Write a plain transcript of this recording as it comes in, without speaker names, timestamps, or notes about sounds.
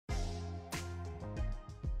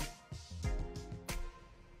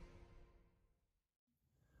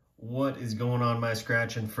What is going on, my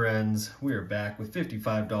scratching friends? We are back with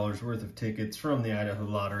 $55 worth of tickets from the Idaho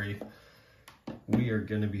lottery. We are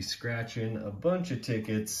going to be scratching a bunch of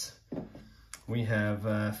tickets. We have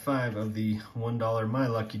 5 of the $1 My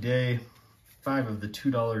Lucky Day, 5 of the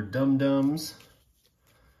 $2 Dum Dums,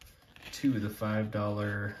 2 of the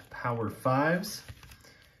 $5 Power Fives,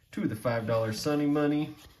 2 of the $5 Sunny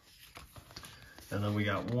Money, and then we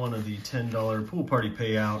got 1 of the $10 Pool Party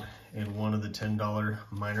Payout and 1 of the $10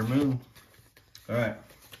 Minor Moon. All right,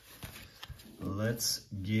 let's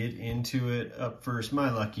get into it. Up first, My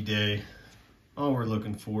Lucky Day. All we're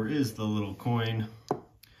looking for is the little coin.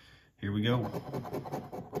 Here we go.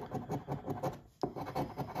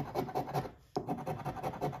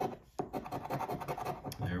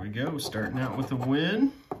 There we go, starting out with a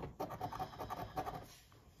win.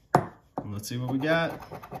 Let's see what we got.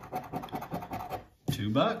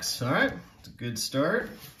 $2, all right, it's a good start.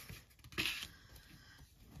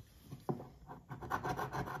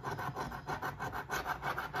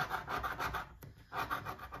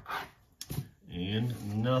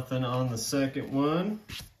 And nothing on the second one.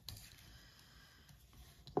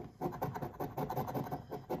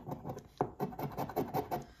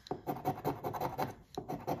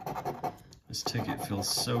 This ticket feels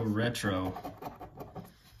so retro.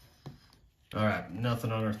 All right,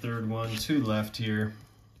 nothing on our third one. 2 left here.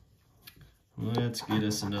 Let's get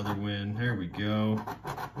us another win. There we go.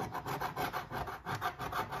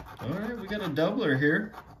 All right, we got a doubler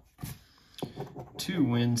here. 2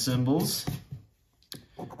 win symbols.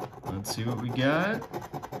 Let's see what we got.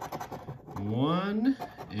 1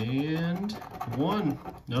 and 1.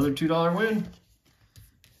 Another $2 win.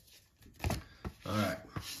 All right,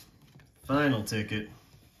 final ticket.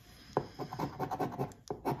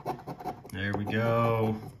 There we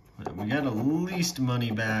go. We got at least money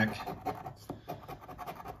back.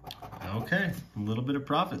 Okay, a little bit of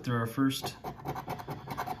profit through our first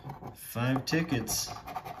 5 tickets.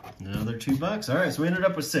 Another $2. All right, so we ended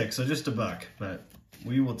up with 6, so just $1, but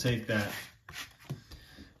we will take that.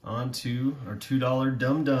 On to our $2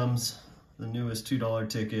 Dum Dums, the newest $2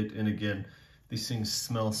 ticket. And again, these things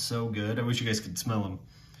smell so good. I wish you guys could smell them.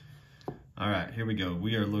 All right, here we go.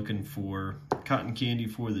 We are looking for cotton candy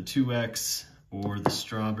for the 2X or the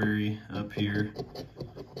strawberry up here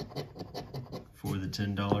for the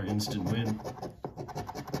 $10 instant win.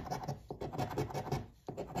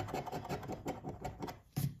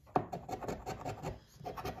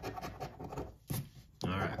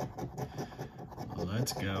 All right,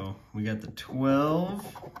 let's go. We got the 12,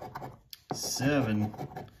 7,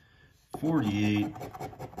 48,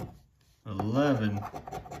 11,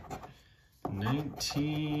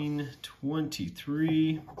 19,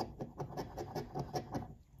 23,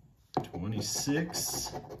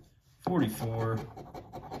 26, 44,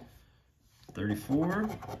 34,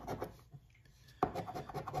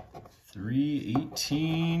 3,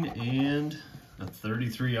 18, and a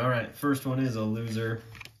 33. All right, first one is a loser.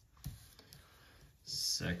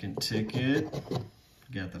 Second ticket,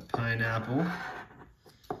 got the pineapple.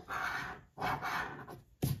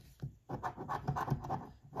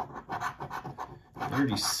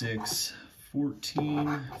 $36,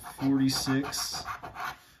 14, 46,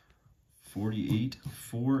 48,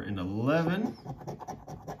 4, and 11.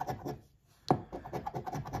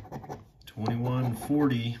 21,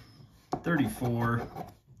 40, 34,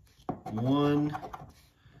 1,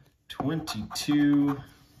 22,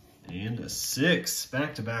 and a 6.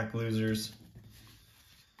 Back-to-back losers.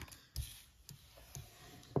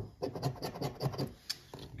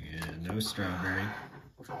 Yeah, no strawberry.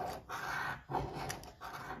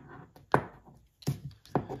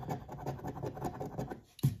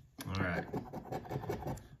 All right.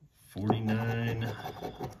 49,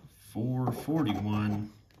 4, 41,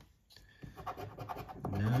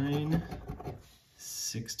 9,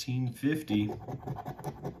 16, 50.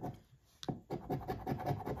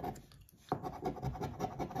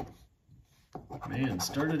 Man,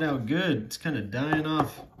 started out good. It's kind of dying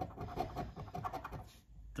off.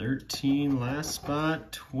 13, last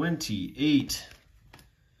spot, 28.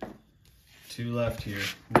 2 left here.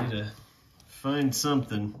 Need to find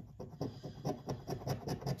something.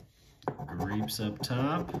 Grapes up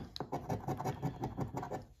top.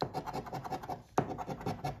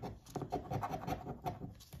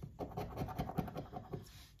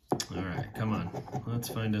 All right, come on. Let's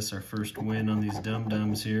find us our first win on these Dum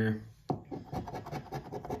Dums here.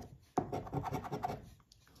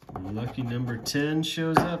 Lucky number 10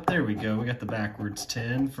 shows up. There we go. We got the backwards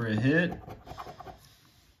 10 for a hit.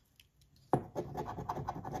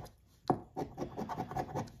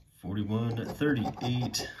 41,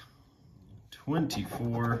 38,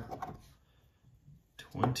 24,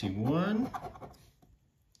 21,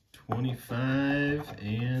 25,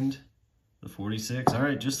 and the 46. All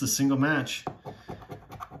right, just a single match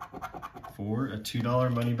for a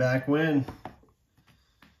 $2 money back win.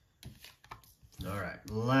 All right,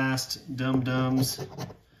 last dum-dums.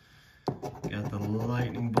 Got the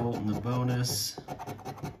lightning bolt in the bonus.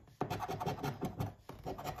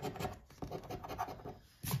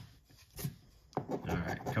 All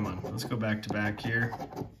right, come on, let's go back to back here.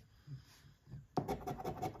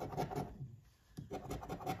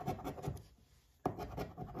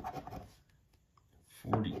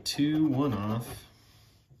 $42, one off.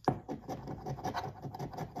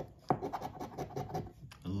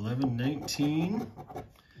 11, 19,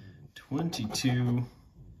 22,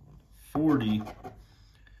 40,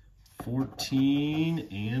 14,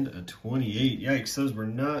 and a 28. Yikes, those were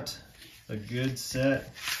not a good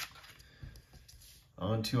set.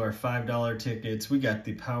 On to our $5 tickets. We got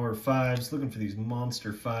the Power Fives, looking for these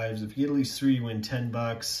monster fives. If you get at least 3, you win 10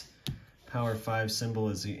 bucks. Power 5 symbol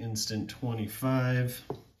is the instant 25.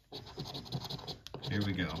 Here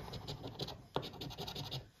we go.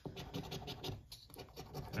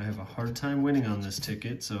 I have a hard time winning on this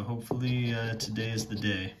ticket, so hopefully today is the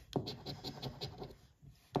day.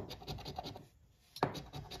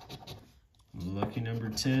 Lucky number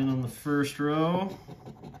 10 on the first row.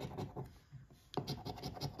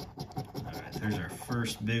 All right, there's our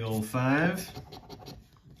first big old 5.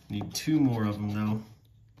 Need 2 more of them though.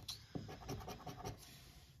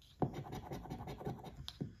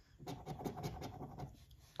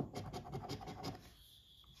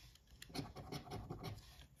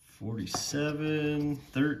 $47,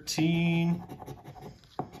 13,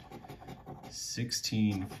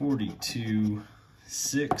 16, 42,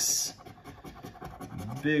 6,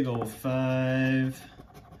 big old 5,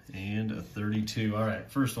 and a 32. All right,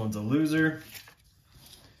 first one's a loser.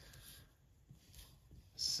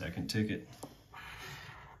 Second ticket.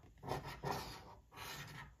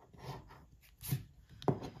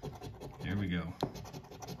 Here we go.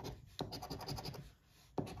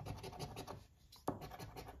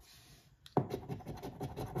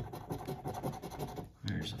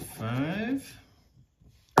 There's a 5.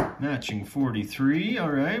 Matching 43.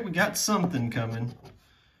 All right, we got something coming.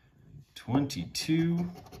 22,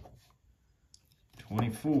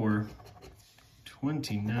 24,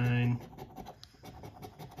 29,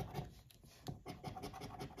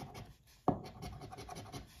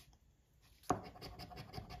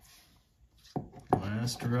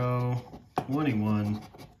 last row, 21,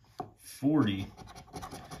 40,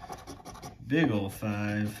 big ol'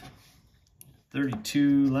 5,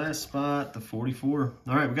 32, last spot, the 44.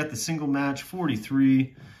 All right, we got the single match,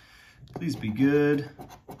 43. Please be good.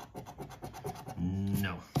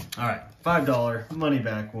 No. All right, $5 money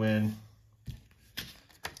back win.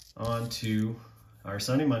 On to our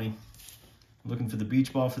Sunny Money. Looking for the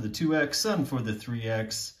beach ball for the 2X, sun for the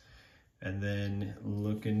 3X, and then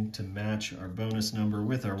looking to match our bonus number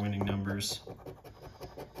with our winning numbers.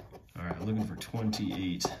 All right, looking for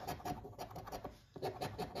 28.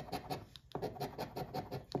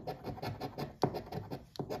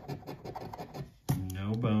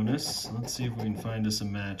 No bonus. Let's see if we can find us a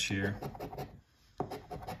match here.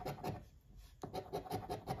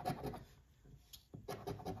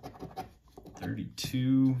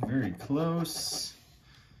 $32, very close.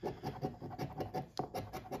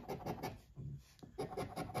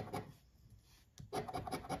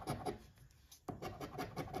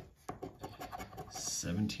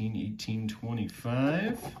 $17, 18,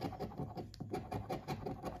 25.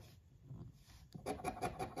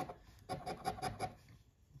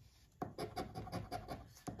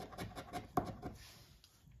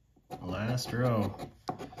 Last row.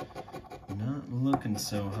 Not looking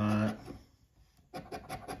so hot.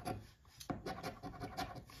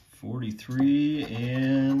 43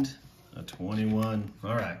 and a 21.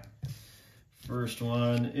 All right. First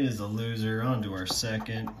one is a loser. On to our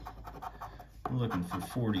second. We're looking for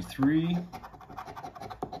 43.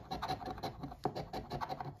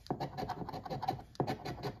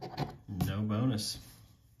 No bonus.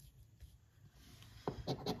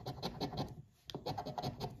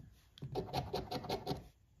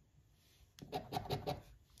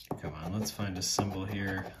 Come on, let's find a symbol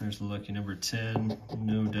here. There's the lucky number 10.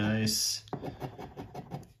 No dice.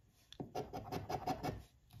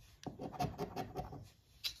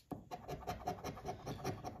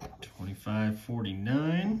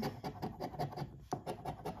 $25.49.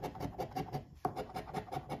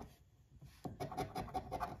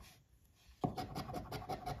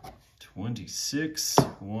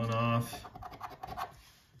 $26, one off.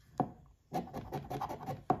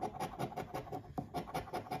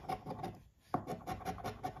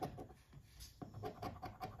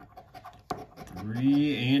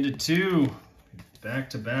 3 and a 2.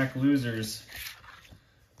 Back-to-back losers.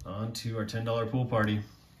 On to our $10 pool party.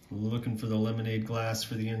 Looking for the lemonade glass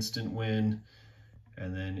for the instant win.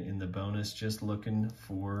 And then in the bonus, just looking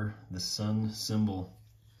for the sun symbol.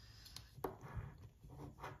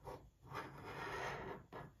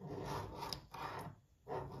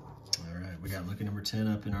 All right, we got lucky number 10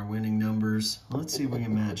 up in our winning numbers. Let's see if we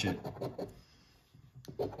can match it.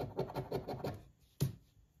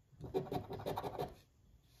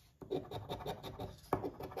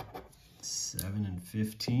 7 and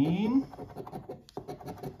 15.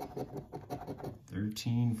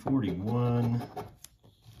 13, 41.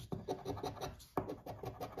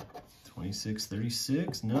 26,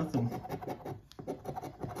 36, nothing.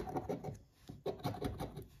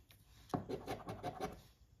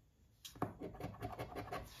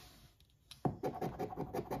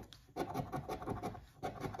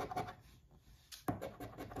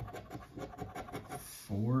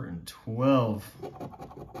 4 and 12.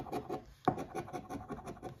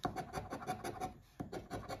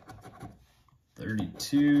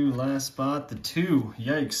 32, last spot, the 2.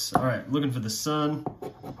 Yikes. All right, looking for the sun.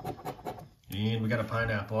 And we got a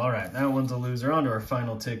pineapple. All right, that one's a loser. On to our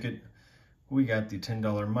final ticket. We got the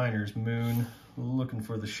 $10 Miners Moon. Looking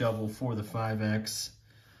for the shovel for the 5X.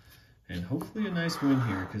 And hopefully a nice win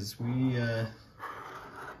here, because we have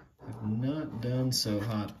not done so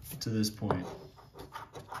hot to this point.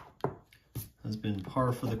 Has been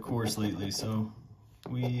par for the course lately, so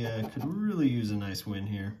we could really use a nice win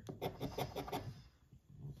here.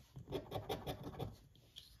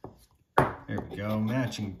 There we go,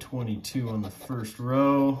 matching 22 on the first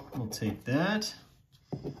row. We'll take that.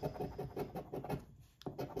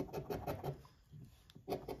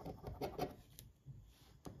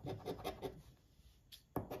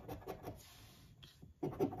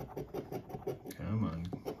 Come on,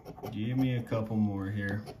 give me a couple more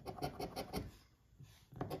here.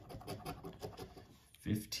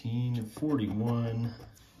 15, 41,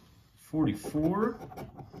 44.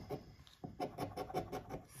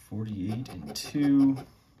 48 and 2,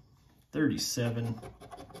 37,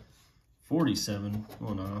 47,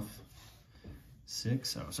 one off,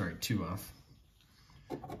 6, oh sorry, 2 off,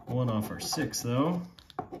 1 off our 6 though,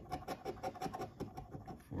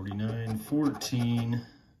 49, 14,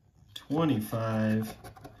 25,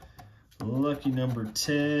 lucky number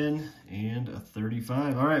 10, and a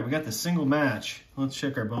 35. All right, we got the single match. Let's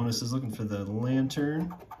check our bonuses, looking for the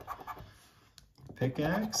lantern,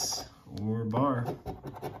 pickaxe, or bar.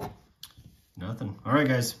 Nothing. All right,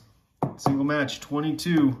 guys. Single match,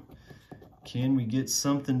 22. Can we get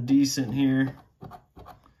something decent here?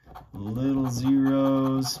 Little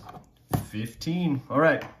zeros. 15. All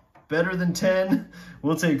right. Better than 10.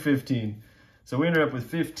 We'll take 15. So we ended up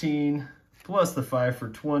with 15 plus the 5 for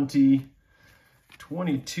 20.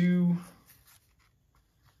 22.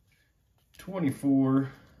 24.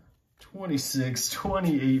 26.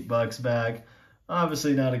 28 bucks back.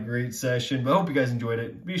 Obviously not a great session, but I hope you guys enjoyed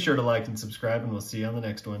it. Be sure to like and subscribe, and we'll see you on the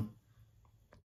next one.